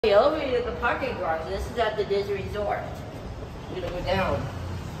The elevator at the parking garage. This is at the Disney Resort. We're gonna go down.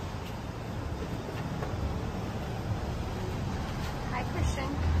 Hi, Christian.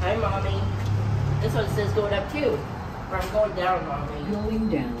 Hi, Mommy. This one says going up too. Or I'm going down, Mommy. Going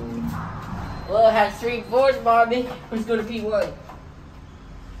down. Well, it has 3 floors, Mommy. Let's go to P1.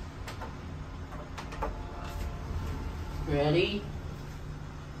 Ready?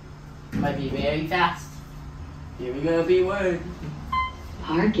 Might be very fast. Here we go, P1.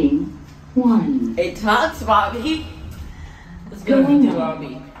 Parking 1. It talks, Mommy. Let's go to P2,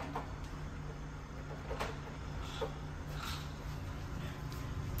 Mommy.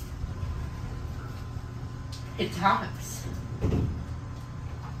 It talks.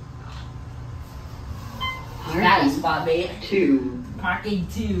 Nice, Parking Mommy. 2. Parking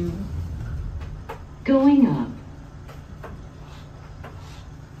 2. Going up.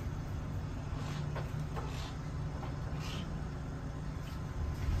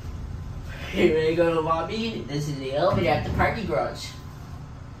 Here we go to Mommy. This is the elevator at the parking garage.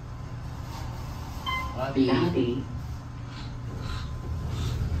 Mommy. Lobby.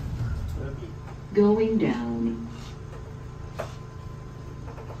 Going down.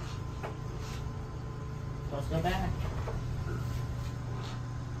 Let's go back.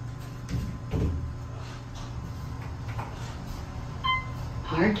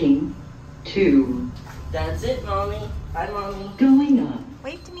 Parking 2. That's it, Mommy. Bye, Mommy. Going up.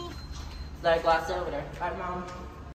 Wave to me. That glass over there. Bye, Mom.